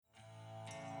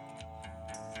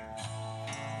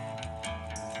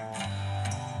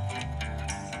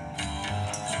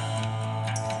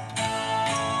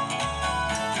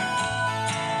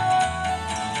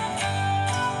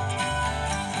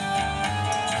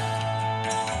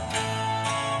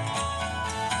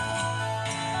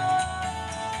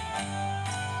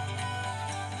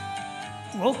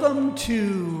Welcome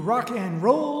to Rock and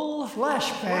Roll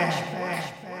Flashback.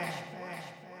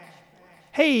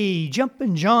 Hey,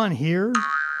 Jumpin' John here,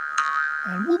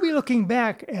 and we'll be looking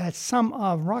back at some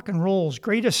of rock and roll's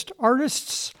greatest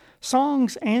artists,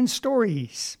 songs, and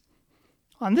stories.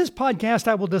 On this podcast,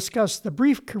 I will discuss the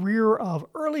brief career of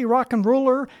early rock and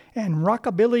roller and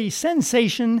rockabilly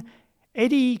sensation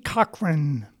Eddie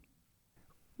Cochran.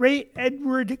 Ray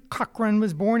Edward Cochran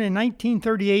was born in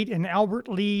 1938 in Albert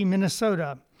Lea,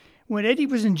 Minnesota. When Eddie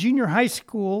was in junior high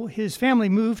school, his family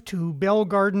moved to Bell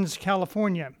Gardens,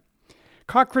 California.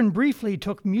 Cochran briefly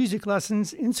took music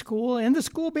lessons in school, and the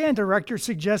school band director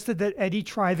suggested that Eddie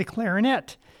try the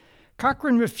clarinet.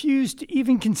 Cochran refused to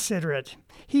even consider it.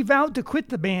 He vowed to quit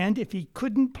the band if he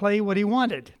couldn't play what he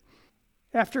wanted.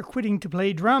 After quitting to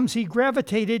play drums, he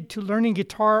gravitated to learning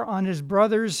guitar on his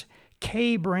brother's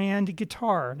K-brand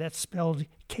guitar. That's spelled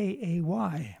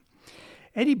K-A-Y.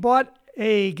 Eddie bought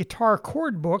a guitar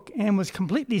chord book and was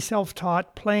completely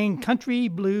self-taught, playing country,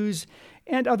 blues,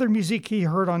 and other music he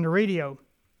heard on the radio.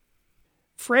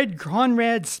 Fred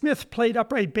Conrad Smith played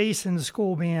upright bass in the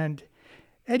school band.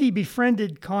 Eddie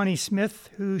befriended Connie Smith,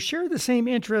 who shared the same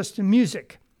interest in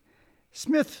music.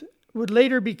 Smith would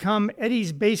later become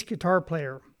Eddie's bass guitar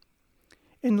player.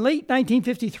 In late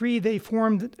 1953, they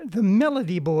formed the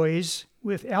Melody Boys,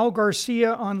 with Al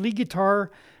Garcia on lead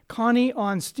guitar, Connie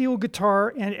on steel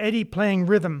guitar, and Eddie playing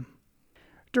rhythm.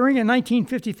 During a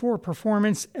 1954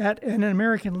 performance at an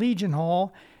American Legion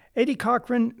Hall, Eddie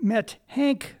Cochran met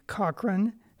Hank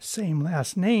Cochran, same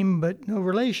last name but no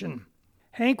relation.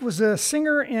 Hank was a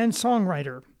singer and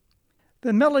songwriter.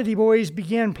 The Melody Boys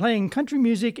began playing country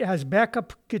music as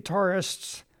backup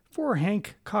guitarists for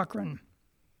Hank Cochran.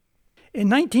 In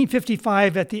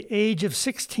 1955, at the age of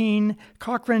 16,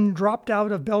 Cochran dropped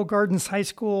out of Bell Gardens High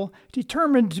School,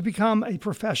 determined to become a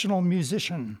professional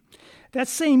musician. That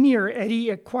same year, Eddie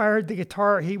acquired the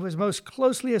guitar he was most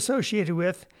closely associated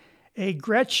with, a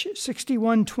Gretsch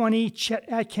 6120 Chet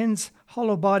Atkins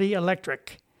hollow body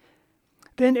electric.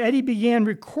 Then Eddie began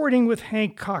recording with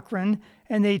Hank Cochran,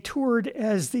 and they toured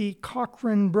as the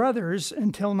Cochran Brothers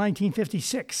until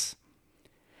 1956.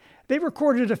 They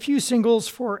recorded a few singles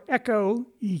for Echo,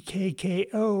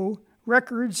 E-K-K-O,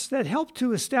 records that helped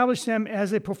to establish them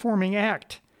as a performing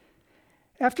act.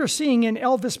 After seeing an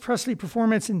Elvis Presley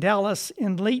performance in Dallas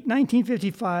in late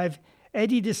 1955,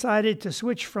 Eddie decided to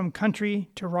switch from country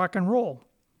to rock and roll.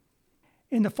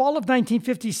 In the fall of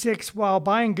 1956, while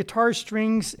buying guitar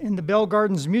strings in the Bell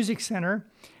Gardens Music Center,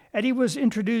 Eddie was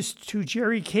introduced to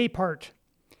Jerry Capehart.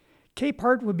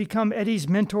 Capehart would become Eddie's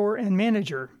mentor and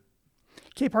manager.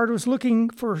 Capehart was looking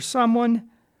for someone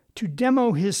to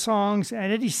demo his songs,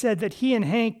 and Eddie said that he and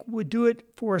Hank would do it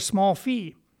for a small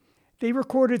fee. They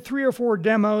recorded 3 or 4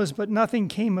 demos, but nothing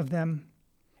came of them.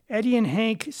 Eddie and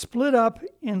Hank split up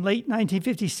in late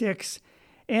 1956,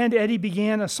 and Eddie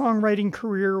began a songwriting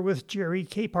career with Jerry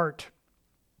Capehart.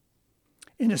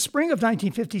 In the spring of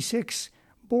 1956,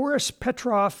 Boris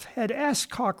Petroff had asked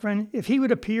Cochran if he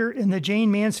would appear in the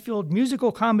Jane Mansfield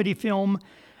musical comedy film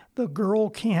The Girl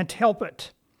Can't Help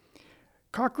It.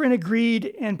 Cochran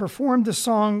agreed and performed the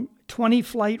song 20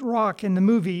 Flight Rock in the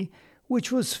movie,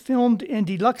 which was filmed in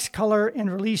deluxe color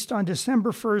and released on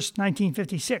December 1st,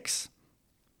 1956.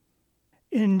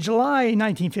 In July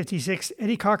 1956,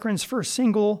 Eddie Cochran's first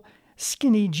single,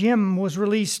 Skinny Jim, was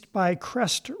released by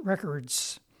Crest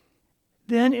Records.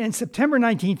 Then in September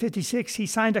 1956, he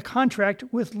signed a contract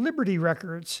with Liberty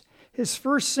Records. His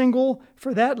first single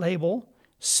for that label,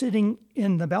 Sitting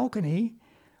in the Balcony,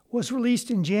 was released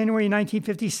in January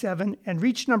 1957 and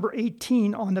reached number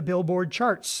 18 on the Billboard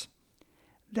charts.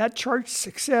 That chart's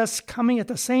success, coming at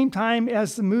the same time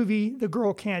as the movie The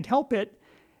Girl Can't Help It,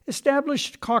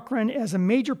 established Cochran as a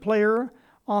major player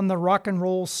on the rock and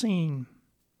roll scene.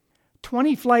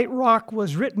 20 Flight Rock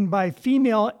was written by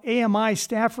female AMI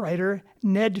staff writer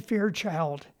Ned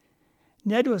Fairchild.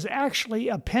 Ned was actually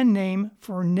a pen name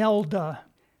for Nelda.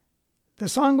 The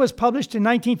song was published in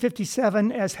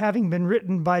 1957 as having been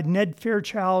written by Ned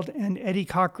Fairchild and Eddie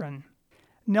Cochran.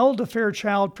 Nelda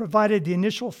Fairchild provided the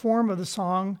initial form of the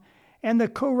song, and the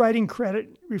co-writing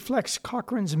credit reflects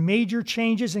Cochran's major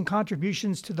changes and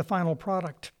contributions to the final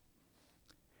product.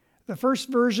 The first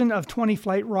version of 20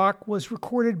 Flight Rock was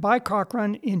recorded by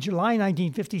Cochran in July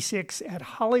 1956 at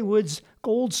Hollywood's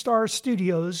Gold Star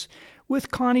Studios, with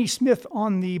Connie Smith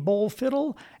on the bowl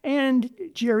fiddle and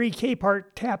Jerry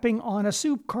Capehart tapping on a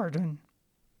soup carton.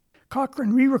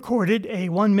 Cochran re-recorded a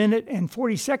 1 minute and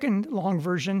 40-second long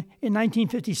version in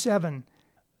 1957.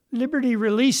 Liberty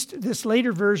released this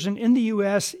later version in the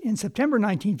U.S. in September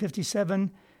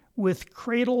 1957 with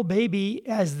Cradle Baby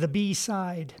as the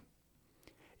B-side.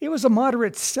 It was a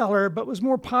moderate seller, but was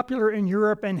more popular in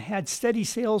Europe and had steady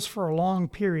sales for a long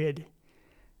period.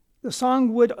 The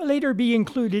song would later be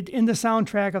included in the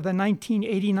soundtrack of the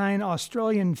 1989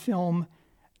 Australian film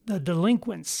The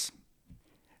Delinquents.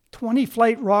 20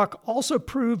 Flight Rock also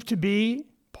proved to be,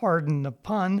 pardon the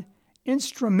pun,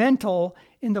 instrumental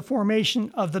in the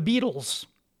formation of the Beatles.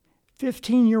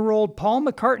 15-year-old Paul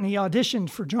McCartney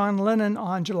auditioned for John Lennon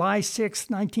on July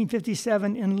 6,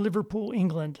 1957 in Liverpool,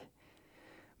 England.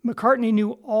 McCartney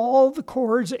knew all the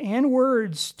chords and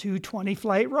words to 20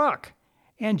 Flight Rock,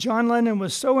 and John Lennon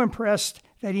was so impressed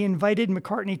that he invited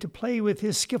McCartney to play with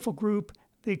his skiffle group,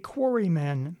 the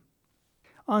Quarrymen.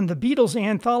 On the Beatles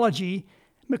anthology,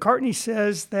 McCartney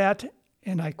says that,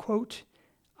 and I quote,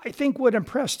 "I think what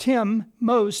impressed him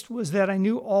most was that I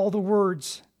knew all the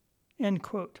words," end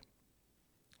quote.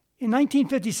 In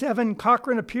 1957,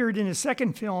 Cochran appeared in his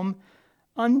second film,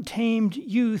 Untamed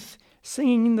Youth,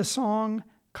 singing the song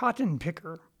Cotton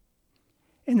Picker.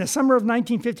 In the summer of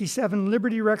 1957,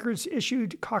 Liberty Records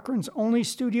issued Cochran's only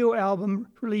studio album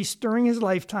released during his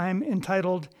lifetime,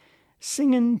 entitled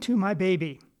Singin' to My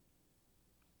Baby.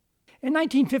 In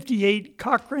 1958,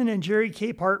 Cochran and Jerry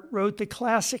Capehart wrote the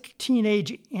classic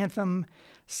teenage anthem,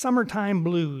 Summertime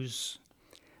Blues.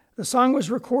 The song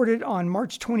was recorded on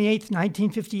March 28,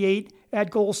 1958,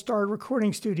 at Gold Star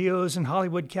Recording Studios in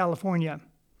Hollywood, California.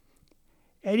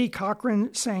 Eddie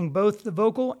Cochran sang both the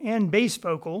vocal and bass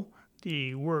vocal,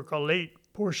 the work-a-late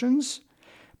portions,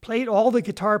 played all the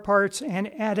guitar parts,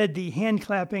 and added the hand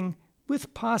clapping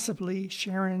with possibly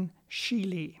Sharon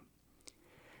Sheely.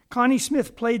 Connie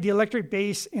Smith played the electric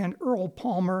bass and Earl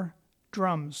Palmer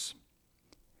drums.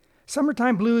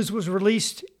 Summertime Blues was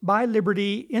released by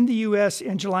Liberty in the U.S.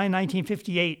 in July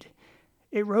 1958.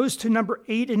 It rose to number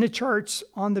 8 in the charts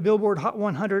on the Billboard Hot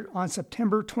 100 on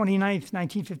September 29,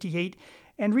 1958,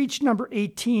 and reached number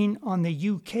 18 on the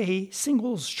UK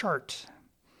singles chart.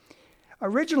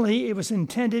 Originally, it was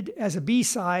intended as a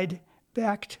B-side,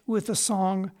 backed with the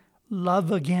song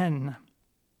Love Again.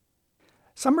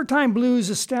 Summertime Blues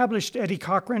established Eddie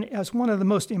Cochran as one of the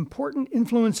most important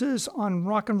influences on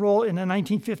rock and roll in the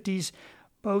 1950s,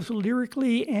 both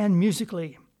lyrically and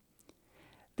musically.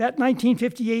 That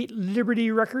 1958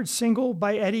 Liberty Records single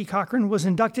by Eddie Cochran was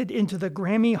inducted into the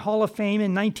Grammy Hall of Fame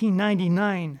in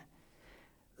 1999.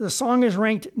 The song is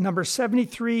ranked number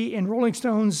 73 in Rolling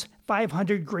Stone's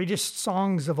 500 Greatest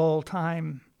Songs of All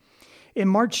Time. In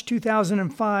March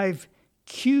 2005,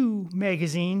 Q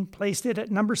magazine placed it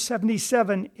at number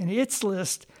 77 in its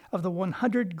list of the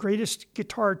 100 greatest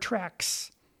guitar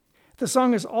tracks. The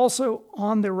song is also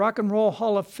on the Rock and Roll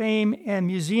Hall of Fame and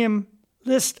Museum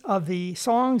list of the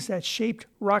songs that shaped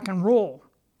rock and roll.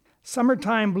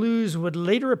 Summertime Blues would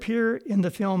later appear in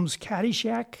the films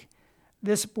Caddyshack,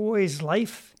 This Boy's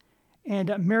Life, and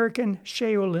American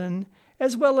Shaolin,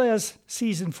 as well as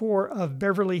Season 4 of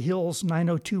Beverly Hills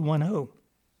 90210.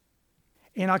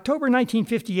 In October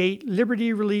 1958,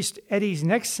 Liberty released Eddie's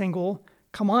next single,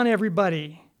 Come On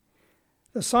Everybody.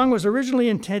 The song was originally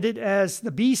intended as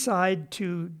the B-side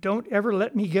to Don't Ever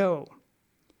Let Me Go.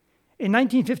 In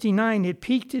 1959, it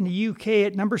peaked in the UK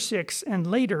at number 6, and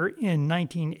later, in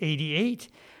 1988,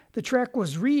 the track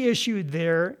was reissued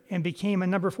there and became a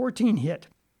number 14 hit.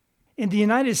 In the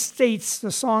United States,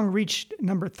 the song reached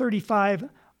number 35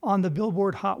 on the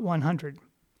Billboard Hot 100.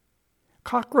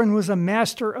 Cochran was a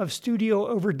master of studio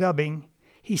overdubbing.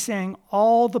 He sang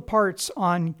all the parts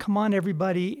on Come On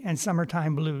Everybody and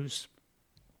Summertime Blues.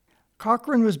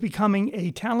 Cochran was becoming a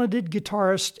talented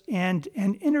guitarist and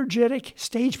an energetic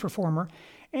stage performer,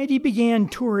 and he began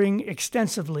touring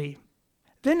extensively.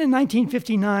 Then in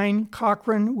 1959,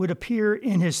 Cochran would appear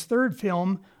in his third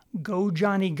film, Go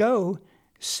Johnny Go,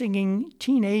 singing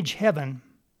Teenage Heaven.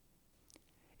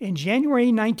 In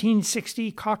January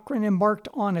 1960, Cochran embarked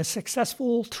on a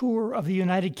successful tour of the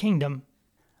United Kingdom.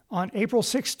 On April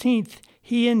 16th,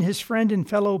 he and his friend and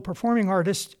fellow performing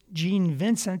artist, Gene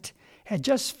Vincent, had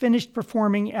just finished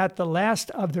performing at the last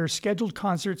of their scheduled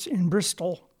concerts in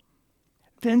Bristol.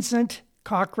 Vincent,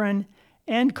 Cochran,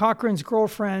 and Cochran's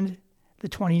girlfriend, the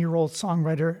 20-year-old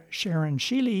songwriter Sharon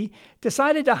Sheely,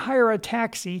 decided to hire a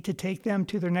taxi to take them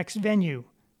to their next venue.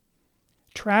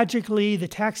 Tragically, the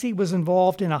taxi was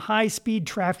involved in a high-speed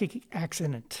traffic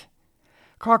accident.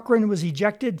 Cochran was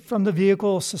ejected from the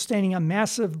vehicle, sustaining a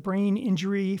massive brain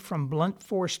injury from blunt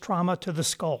force trauma to the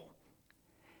skull.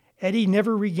 Eddie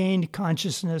never regained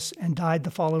consciousness and died the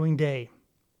following day.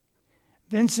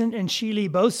 Vincent and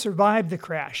Sheely both survived the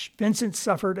crash. Vincent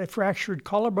suffered a fractured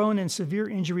collarbone and severe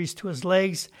injuries to his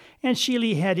legs, and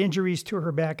Sheely had injuries to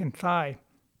her back and thigh.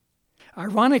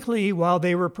 Ironically, while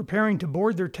they were preparing to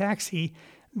board their taxi,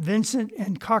 Vincent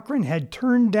and Cochran had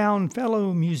turned down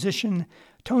fellow musician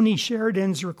Tony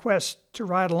Sheridan's request to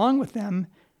ride along with them,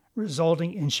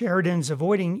 resulting in Sheridan's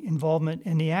avoiding involvement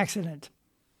in the accident.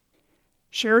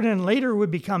 Sheridan later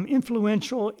would become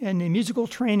influential in the musical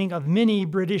training of many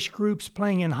British groups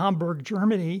playing in Hamburg,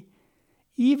 Germany,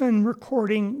 even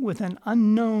recording with an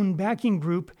unknown backing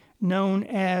group known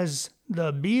as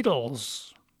the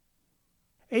Beatles.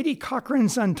 Eddie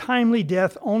Cochran's untimely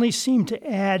death only seemed to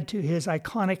add to his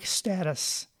iconic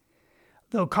status.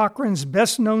 Though Cochran's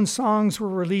best-known songs were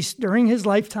released during his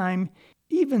lifetime,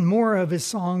 even more of his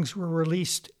songs were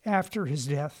released after his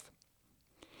death.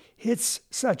 Hits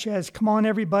such as Come On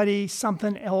Everybody,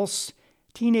 Something Else,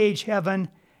 Teenage Heaven,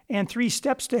 and 3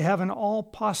 Steps to Heaven all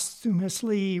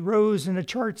posthumously rose in the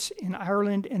charts in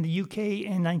Ireland and the UK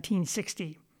in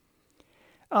 1960.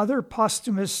 Other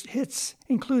posthumous hits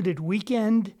included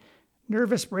Weekend,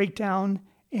 Nervous Breakdown,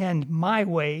 and My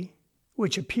Way,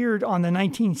 which appeared on the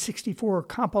 1964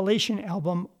 compilation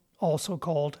album also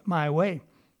called My Way.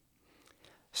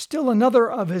 Still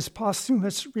another of his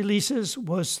posthumous releases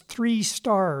was 3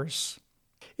 Stars.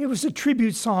 It was a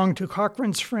tribute song to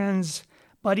Cochran's friends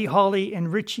Buddy Holly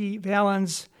and Richie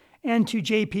Valens, and to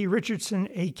J.P. Richardson,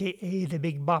 a.k.a. the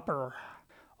Big Bopper.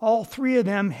 All 3 of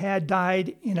them had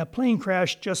died in a plane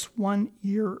crash just 1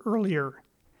 year earlier.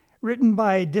 Written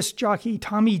by disc jockey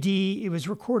Tommy D, it was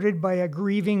recorded by a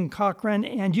grieving Cochran,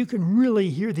 and you can really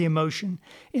hear the emotion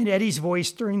in Eddie's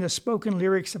voice during the spoken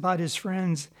lyrics about his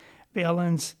friends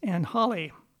Valens and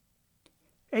Holly.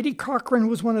 Eddie Cochran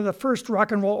was one of the first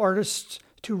rock and roll artists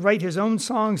to write his own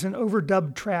songs and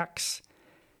overdub tracks.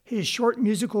 His short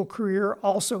musical career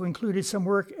also included some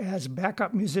work as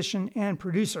backup musician and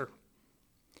producer.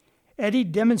 Eddie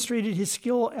demonstrated his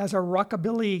skill as a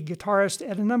rockabilly guitarist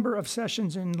at a number of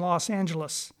sessions in Los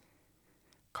Angeles.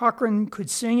 Cochran could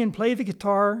sing and play the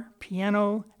guitar,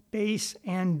 piano, bass,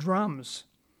 and drums.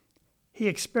 He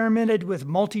experimented with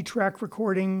multi-track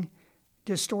recording,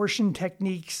 distortion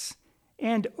techniques,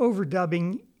 and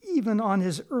overdubbing even on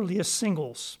his earliest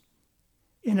singles.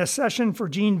 In a session for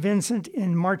Gene Vincent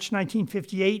in March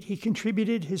 1958, he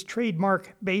contributed his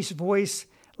trademark bass voice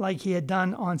like he had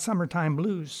done on Summertime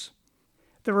Blues.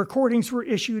 The recordings were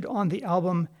issued on the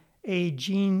album A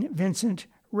Gene Vincent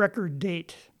Record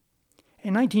Date.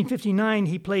 In 1959,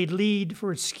 he played lead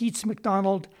for Skeets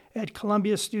McDonald at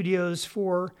Columbia Studios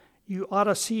for You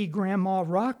Oughta See Grandma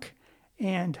Rock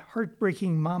and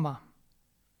Heartbreaking Mama.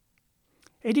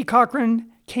 Eddie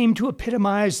Cochran came to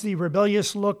epitomize the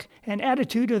rebellious look and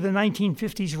attitude of the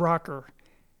 1950s rocker.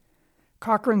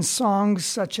 Cochran's songs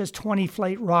such as 20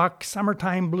 Flight Rock,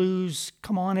 Summertime Blues,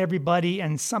 Come On Everybody,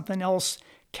 and Something Else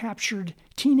captured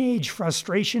teenage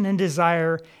frustration and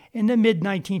desire in the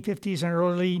mid-1950s and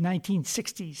early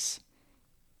 1960s.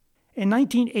 In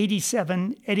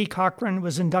 1987, Eddie Cochran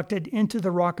was inducted into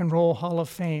the Rock and Roll Hall of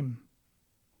Fame.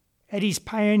 Eddie's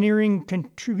pioneering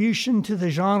contribution to the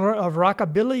genre of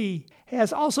rockabilly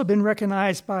has also been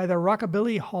recognized by the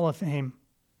Rockabilly Hall of Fame.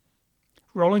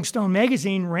 Rolling Stone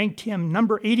magazine ranked him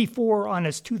number 84 on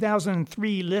its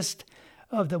 2003 list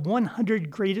of the 100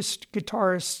 greatest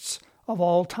guitarists of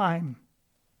all time.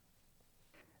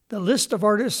 The list of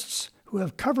artists who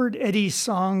have covered Eddie's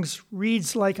songs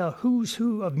reads like a who's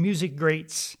who of music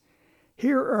greats.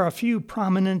 Here are a few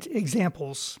prominent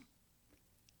examples.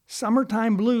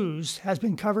 Summertime Blues has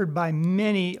been covered by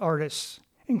many artists,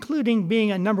 including being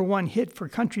a number 1 hit for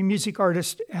country music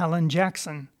artist Alan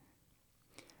Jackson.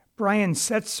 Brian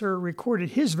Setzer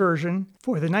recorded his version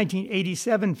for the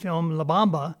 1987 film La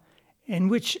Bamba, in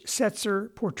which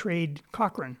Setzer portrayed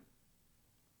Cochran.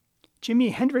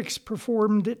 Jimi Hendrix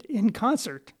performed it in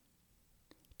concert.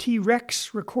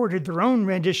 T-Rex recorded their own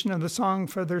rendition of the song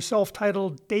for their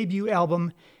self-titled debut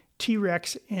album,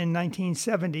 T-Rex, in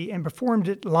 1970, and performed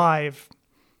it live.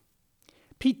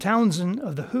 Pete Townsend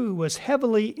of The Who was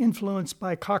heavily influenced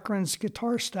by Cochran's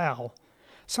guitar style.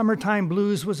 Summertime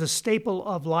Blues was a staple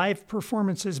of live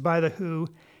performances by The Who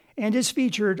and is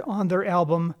featured on their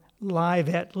album Live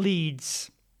at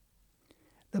Leeds.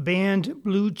 The band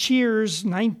Blue Cheer's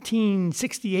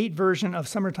 1968 version of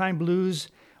Summertime Blues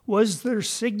was their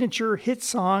signature hit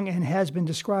song and has been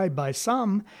described by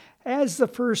some as the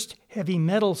first heavy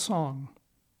metal song.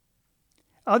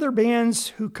 Other bands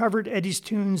who covered Eddie's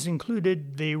tunes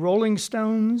included the Rolling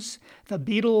Stones, the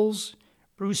Beatles,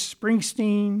 Bruce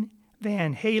Springsteen,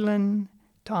 Van Halen,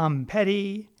 Tom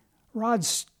Petty, Rod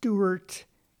Stewart,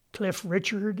 Cliff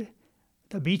Richard,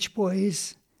 the Beach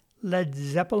Boys, Led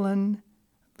Zeppelin,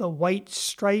 the White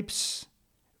Stripes,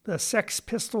 the Sex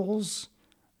Pistols,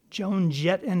 Joan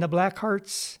Jett and the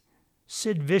Blackhearts,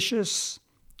 Sid Vicious,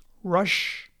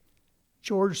 Rush,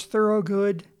 George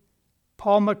Thorogood,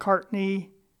 Paul McCartney,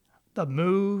 The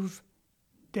Move,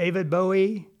 David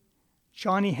Bowie,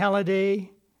 Johnny Hallyday,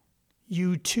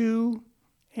 U2,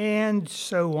 and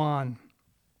so on.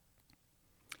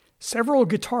 Several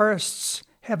guitarists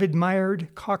have admired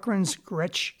Cochran's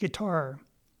Gretsch guitar.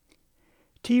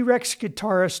 T-Rex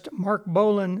guitarist Mark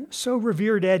Bolan so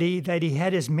revered Eddie that he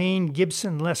had his main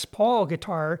Gibson Les Paul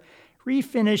guitar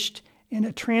refinished in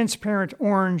a transparent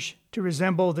orange to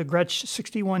resemble the Gretsch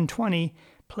 6120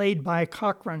 played by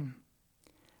Cochran.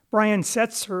 Brian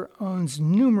Setzer owns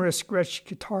numerous Gretsch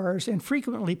guitars and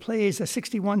frequently plays a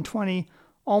 6120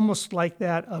 almost like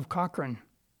that of Cochran.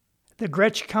 The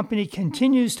Gretsch Company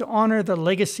continues to honor the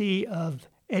legacy of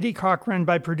Eddie Cochran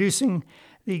by producing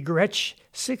the Gretsch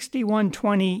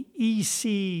 6120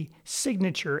 EC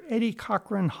signature Eddie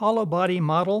Cochran hollow body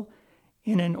model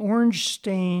in an orange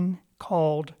stain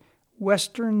called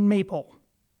Western Maple.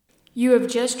 You have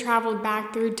just traveled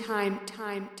back through time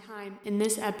in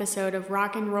this episode of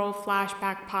Rock and Roll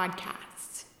Flashback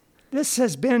Podcasts. This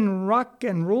has been Rock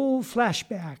and Roll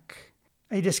Flashback,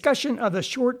 a discussion of the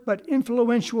short but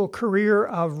influential career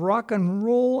of rock and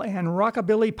roll and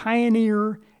rockabilly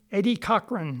pioneer Eddie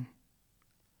Cochran.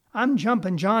 I'm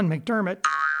Jumpin' John McDermott,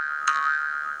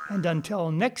 and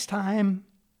until next time,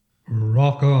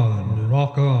 rock on,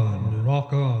 rock on,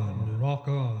 rock on, rock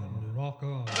on, rock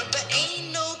on. But there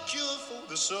ain't no cure for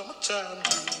the summertime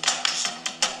blues.